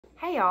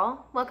Hey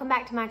y'all, welcome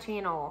back to my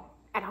channel,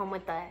 At Home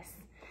With Us.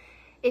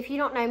 If you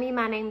don't know me,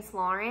 my name's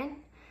Lauren.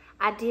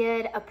 I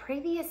did a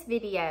previous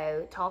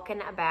video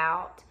talking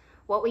about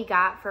what we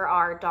got for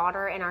our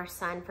daughter and our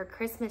son for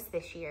Christmas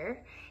this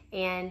year.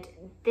 And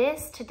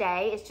this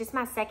today is just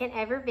my second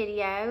ever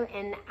video,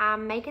 and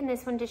I'm making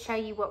this one to show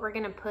you what we're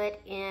gonna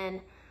put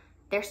in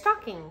their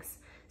stockings.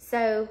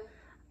 So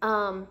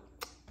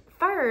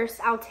first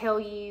I'll tell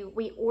you,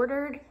 we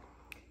ordered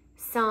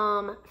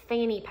some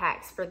fanny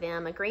packs for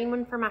them, a green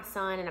one for my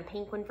son and a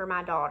pink one for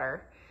my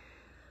daughter.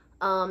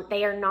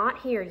 They are not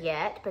here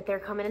yet, but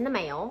they're coming in the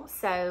mail.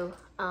 So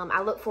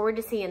I look forward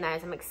to seeing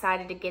those. I'm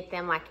excited to get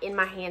them like in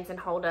my hands and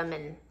hold them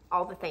and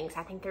all the things.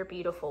 I think they're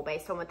beautiful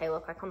based on what they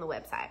look like on the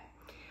website.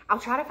 I'll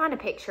try to find a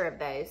picture of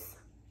those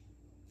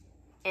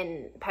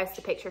and post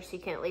a picture so you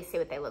can at least see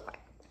what they look like.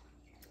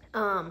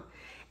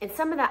 And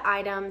some of the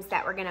items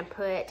that we're gonna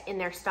put in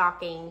their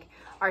stocking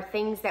are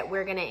things that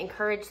we're gonna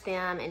encourage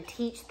them and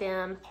teach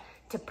them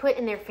to put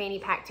in their fanny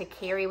pack to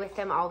carry with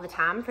them all the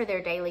time for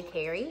their daily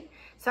carry.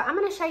 So I'm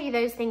gonna show you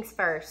those things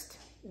first,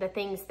 the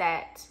things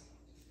that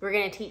we're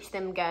gonna teach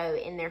them go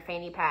in their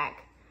fanny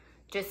pack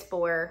just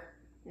for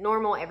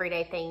normal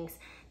everyday things.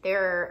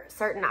 There are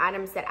certain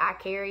items that I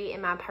carry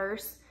in my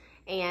purse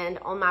and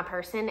on my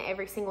person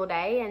every single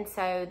day, and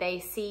so they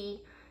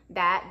see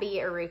that be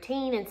a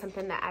routine and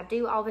something that I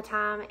do all the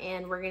time,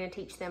 and we're gonna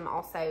teach them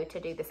also to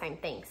do the same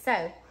thing.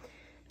 So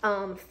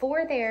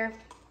for their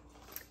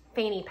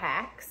fanny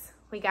packs,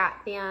 we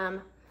got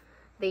them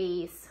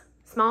these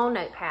small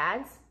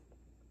notepads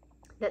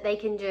that they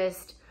can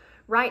just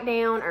write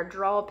down or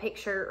draw a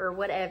picture or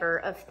whatever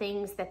of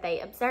things that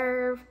they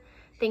observe,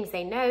 things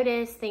they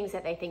notice, things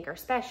that they think are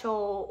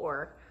special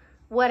or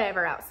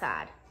whatever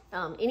outside.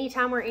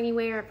 Anytime or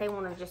anywhere, if they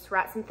wanna just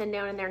write something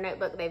down in their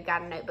notebook, they've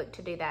got a notebook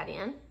to do that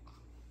in.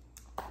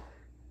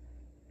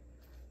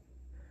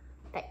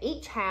 They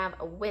each have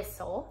a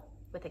whistle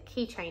with a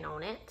keychain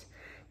on it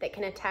that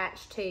can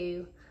attach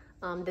to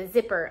the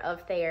zipper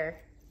of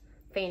their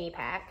fanny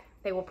pack.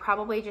 They will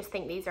probably just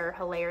think these are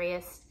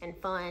hilarious and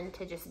fun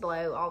to just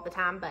blow all the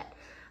time, but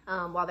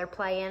while they're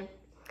playing.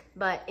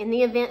 But in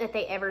the event that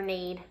they ever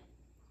need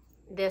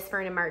this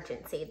for an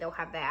emergency, they'll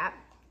have that.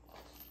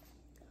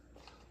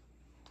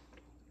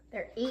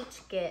 They're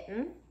each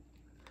getting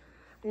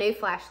new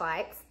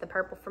flashlights, the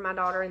purple for my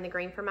daughter and the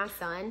green for my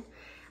son.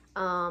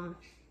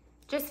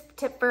 Just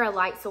for a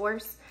light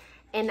source.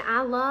 And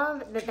I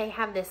love that they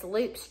have this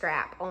loop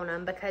strap on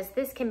them because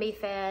this can be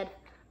fed,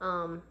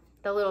 the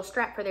little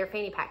strap for their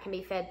fanny pack can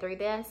be fed through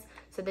this.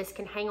 So this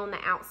can hang on the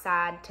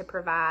outside to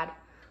provide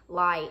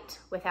light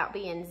without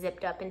being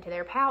zipped up into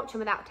their pouch and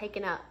without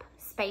taking up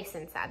space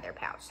inside their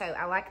pouch. So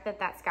I like that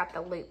that's got the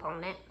loop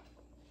on it.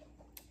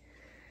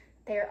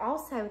 They're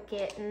also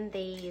getting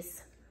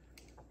these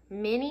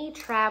mini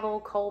travel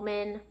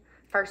Coleman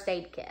first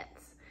aid kits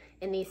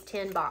in these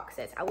 10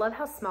 boxes. I love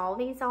how small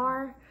these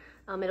are.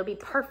 It'll be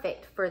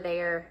perfect for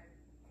their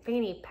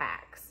fanny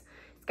packs.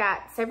 It's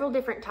got several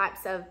different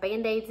types of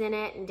Band-Aids in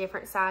it in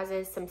different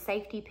sizes, some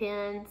safety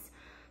pins,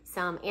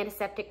 some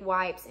antiseptic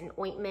wipes and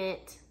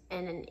ointment,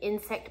 and an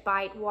insect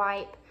bite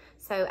wipe.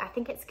 So I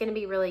think it's gonna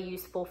be really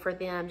useful for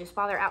them just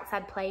while they're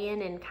outside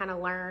playing and kind of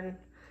learn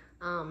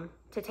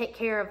to take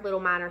care of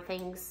little minor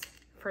things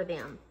for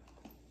them.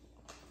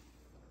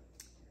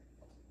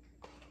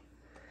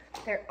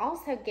 They're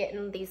also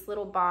getting these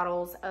little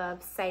bottles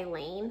of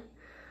saline.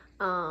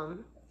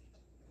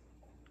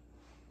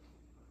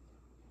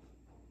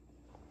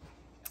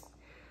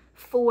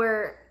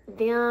 For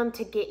them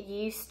to get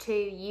used to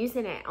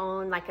using it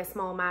on like a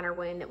small minor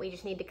wound that we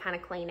just need to kind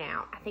of clean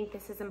out. I think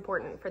this is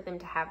important for them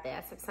to have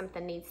this. If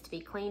something needs to be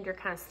cleaned or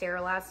kind of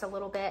sterilized a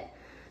little bit,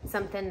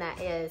 something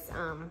that is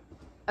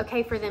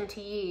okay for them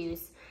to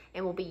use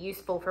and will be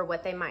useful for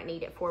what they might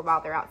need it for while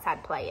they're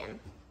outside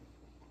playing.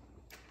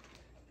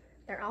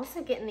 They're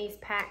also getting these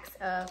packs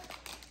of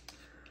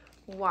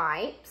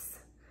wipes.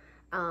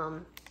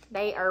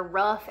 They are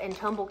rough and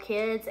tumble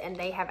kids, and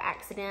they have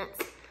accidents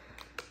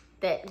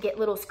that get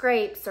little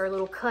scrapes or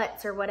little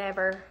cuts or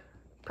whatever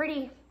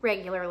pretty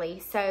regularly.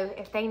 So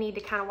if they need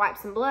to kind of wipe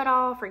some blood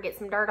off or get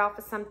some dirt off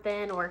of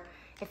something, or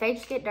if they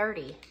just get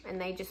dirty and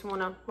they just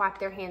want to wipe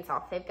their hands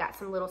off, they've got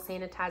some little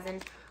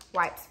sanitizing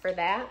wipes for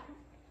that.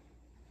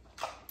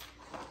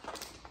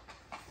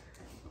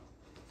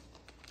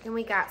 Then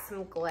we got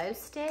some glow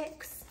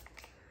sticks.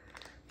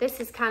 This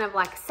is kind of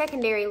like a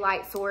secondary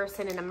light source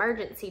and an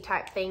emergency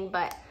type thing,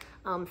 but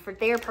for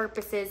their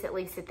purposes, at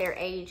least at their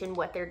age and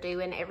what they're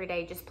doing every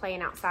day, just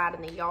playing outside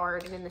in the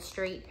yard and in the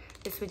street,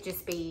 this would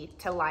just be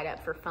to light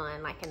up for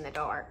fun, like in the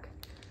dark.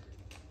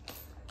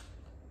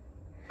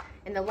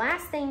 And the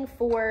last thing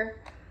for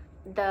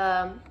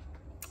the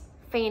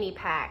fanny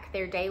pack,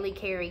 their daily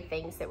carry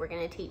things that we're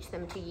gonna teach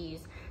them to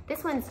use.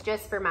 This one's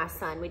just for my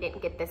son. We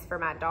didn't get this for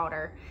my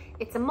daughter.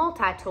 It's a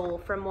multi-tool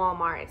from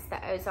Walmart. It's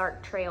the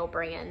Ozark Trail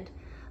brand.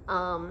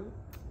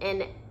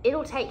 And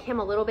it'll take him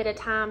a little bit of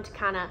time to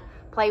kind of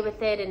play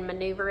with it and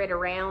maneuver it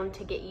around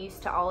to get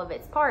used to all of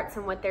its parts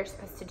and what they're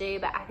supposed to do,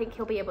 but I think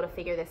he'll be able to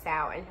figure this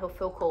out and he'll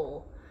feel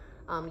cool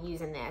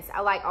using this.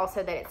 I like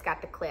also that it's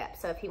got the clip,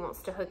 so if he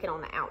wants to hook it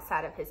on the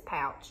outside of his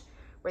pouch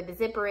where the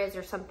zipper is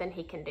or something,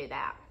 he can do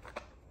that.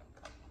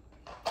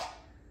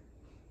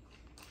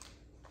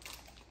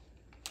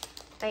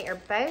 They are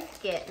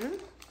both getting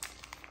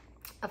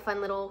a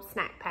fun little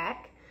snack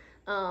pack.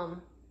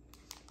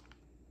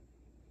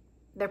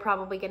 They're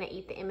probably gonna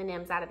eat the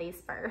M&Ms out of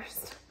these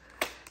first.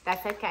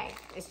 That's okay.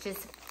 It's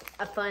just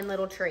a fun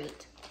little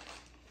treat.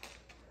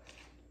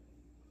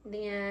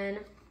 Then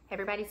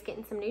everybody's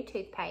getting some new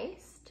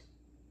toothpaste.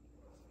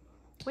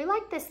 We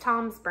like this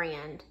Tom's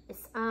brand.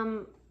 It's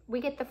we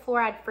get the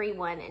fluoride-free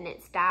one, and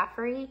it's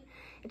dye-free.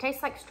 It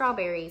tastes like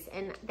strawberries,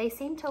 and they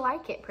seem to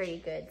like it pretty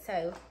good,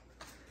 so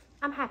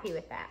I'm happy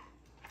with that.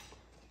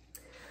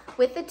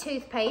 With the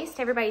toothpaste,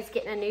 everybody's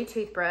getting a new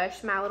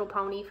toothbrush. My Little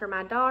Pony for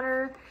my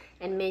daughter,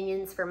 and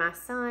Minions for my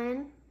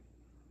son.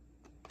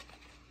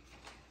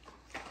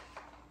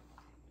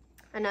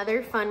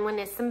 Another fun one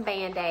is some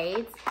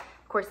Band-Aids.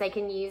 Of course, they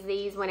can use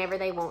these whenever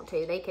they want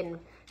to. They can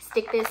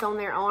stick this on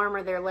their arm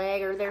or their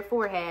leg or their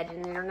forehead,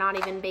 and there'll not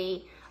even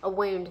be a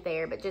wound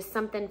there, but just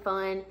something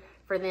fun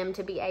for them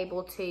to be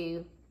able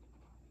to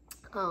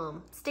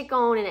stick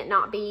on, and it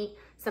not be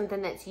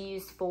something that's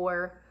used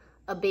for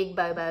a big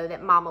bobo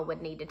that mama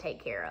would need to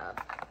take care of.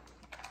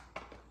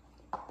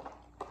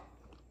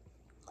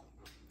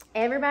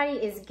 Everybody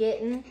is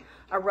getting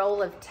a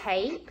roll of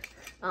tape.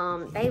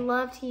 They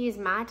love to use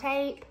my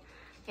tape,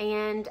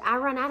 and I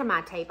run out of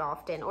my tape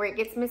often, or it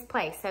gets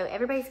misplaced. So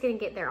everybody's gonna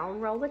get their own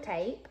roll of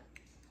tape.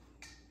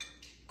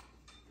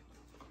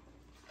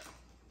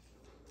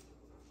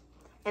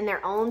 And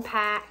their own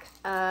pack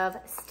of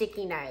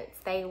sticky notes.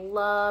 They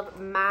love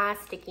my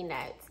sticky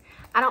notes.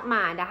 I don't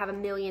mind, I have a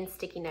million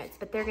sticky notes,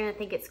 but they're gonna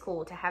think it's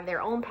cool to have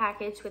their own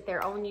package with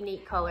their own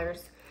unique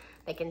colors.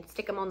 They can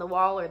stick them on the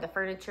wall or the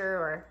furniture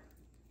or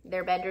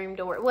their bedroom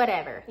door,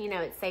 whatever. You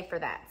know, it's safe for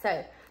that.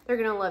 So they're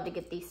gonna love to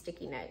get these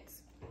sticky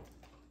notes.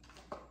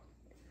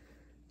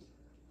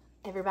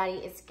 Everybody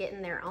is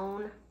getting their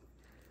own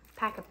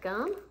pack of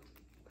gum.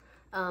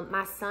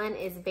 My son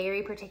is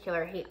very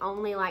particular. He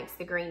only likes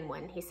the green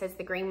one. He says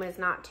the green one is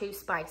not too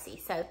spicy.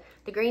 So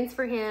the green's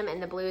for him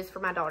and the blue is for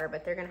my daughter,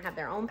 but they're gonna have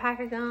their own pack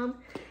of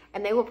gum,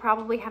 and they will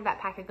probably have that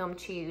pack of gum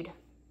chewed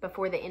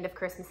before the end of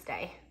Christmas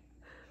Day.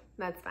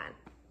 That's fine.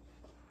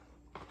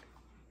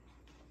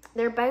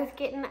 They're both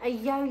getting a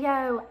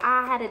yo-yo.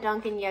 I had a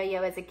Duncan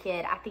yo-yo as a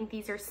kid. I think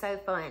these are so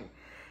fun.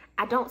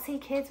 I don't see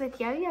kids with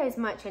yo-yos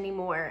much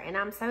anymore, and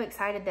I'm so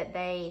excited that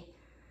I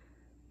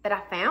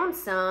found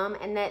some,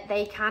 and that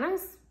they kind of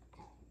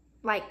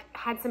like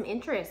had some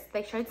interest.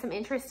 They showed some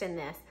interest in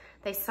this.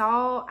 They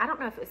saw, I don't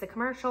know if it was a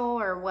commercial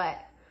or what.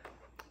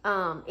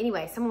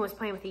 Anyway, someone was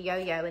playing with a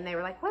yo-yo, and they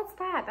were like, what's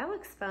that? That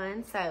looks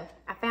fun. So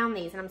I found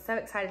these, and I'm so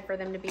excited for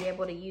them to be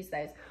able to use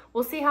those.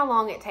 We'll see how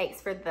long it takes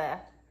for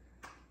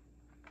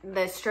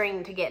the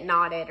string to get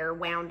knotted or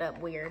wound up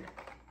weird.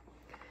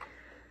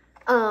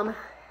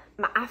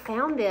 I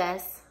found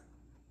this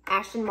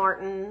Aston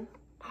Martin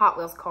Hot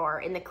Wheels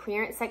car in the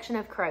clearance section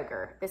of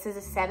Kroger. This is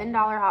a $7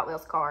 Hot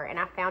Wheels car, and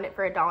I found it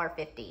for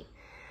 $1.50.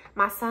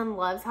 My son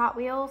loves Hot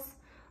Wheels,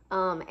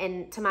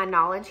 and to my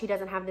knowledge, he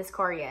doesn't have this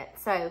car yet.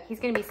 So he's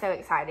gonna be so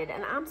excited,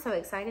 and I'm so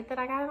excited that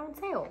I got it on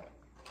sale.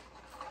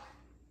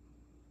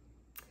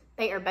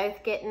 They are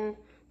both getting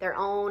their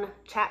own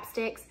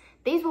chapsticks.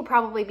 These will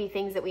probably be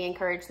things that we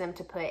encourage them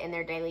to put in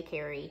their daily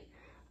carry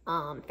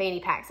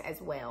fanny packs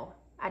as well.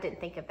 I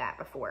didn't think of that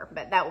before,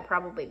 but that will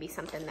probably be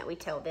something that we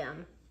tell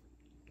them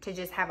to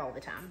just have all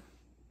the time.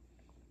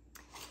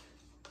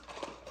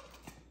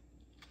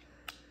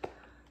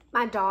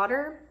 My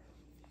daughter,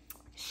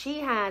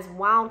 she has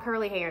wild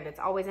curly hair that's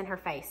always in her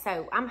face.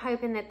 So I'm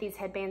hoping that these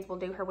headbands will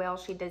do her well.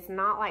 She does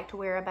not like to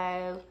wear a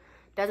bow,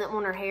 doesn't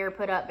want her hair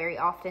put up very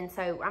often.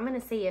 So I'm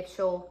gonna see if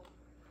she'll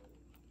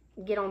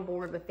get on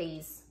board with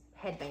these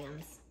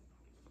headbands.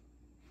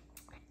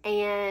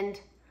 And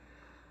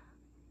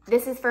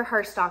this is for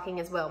her stocking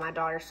as well, my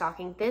daughter's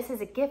stocking. This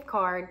is a gift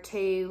card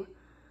to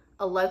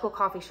a local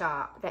coffee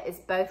shop that is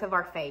both of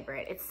our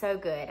favorite. It's so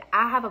good.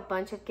 I have a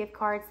bunch of gift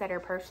cards that are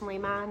personally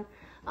mine.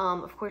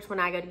 Of course, when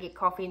I go to get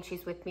coffee and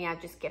she's with me, I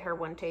just get her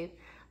one too.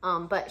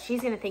 But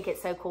she's gonna think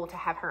it's so cool to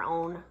have her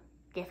own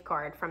gift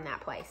card from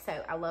that place.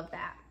 So I love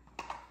that.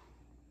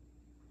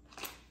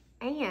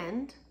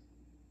 And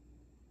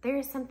there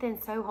is something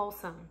so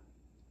wholesome,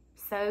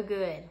 so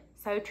good,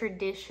 so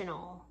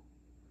traditional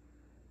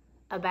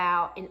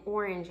about an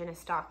orange in a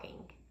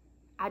stocking.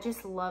 I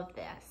just love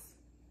this.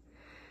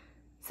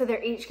 So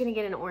they're each gonna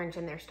get an orange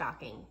in their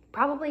stocking,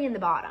 probably in the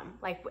bottom,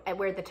 like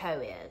where the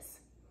toe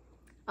is.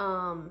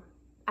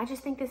 I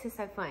just think this is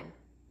so fun.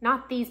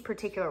 Not these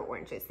particular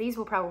oranges. These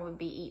will probably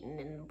be eaten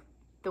in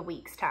the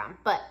week's time,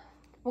 but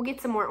we'll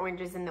get some more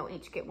oranges and they'll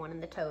each get one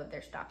in the toe of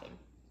their stocking.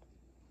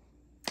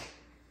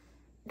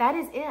 That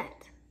is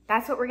it.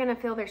 That's what we're gonna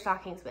fill their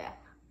stockings with.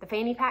 The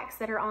fanny packs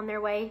that are on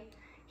their way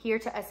here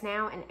to us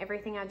now and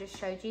everything I just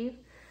showed you.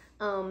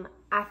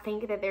 I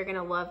think that they're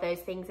gonna love those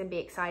things and be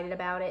excited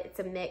about it. It's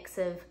a mix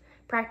of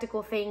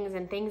practical things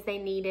and things they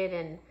needed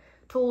and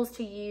tools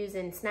to use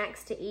and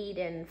snacks to eat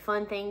and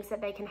fun things that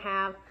they can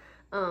have.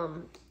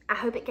 I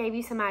hope it gave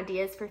you some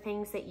ideas for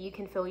things that you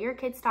can fill your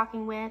kids'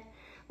 stocking with.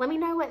 Let me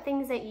know what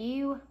things that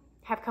you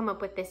have come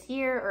up with this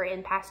year or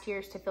in past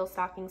years to fill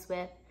stockings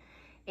with.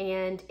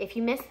 And if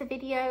you missed the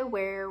video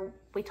where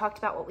we talked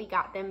about what we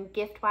got them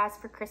gift-wise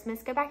for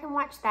Christmas, go back and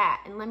watch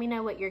that and let me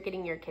know what you're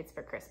getting your kids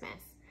for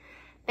Christmas.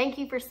 Thank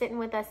you for sitting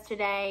with us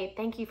today.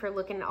 Thank you for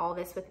looking at all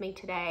this with me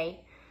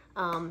today.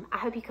 I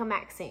hope you come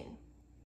back soon.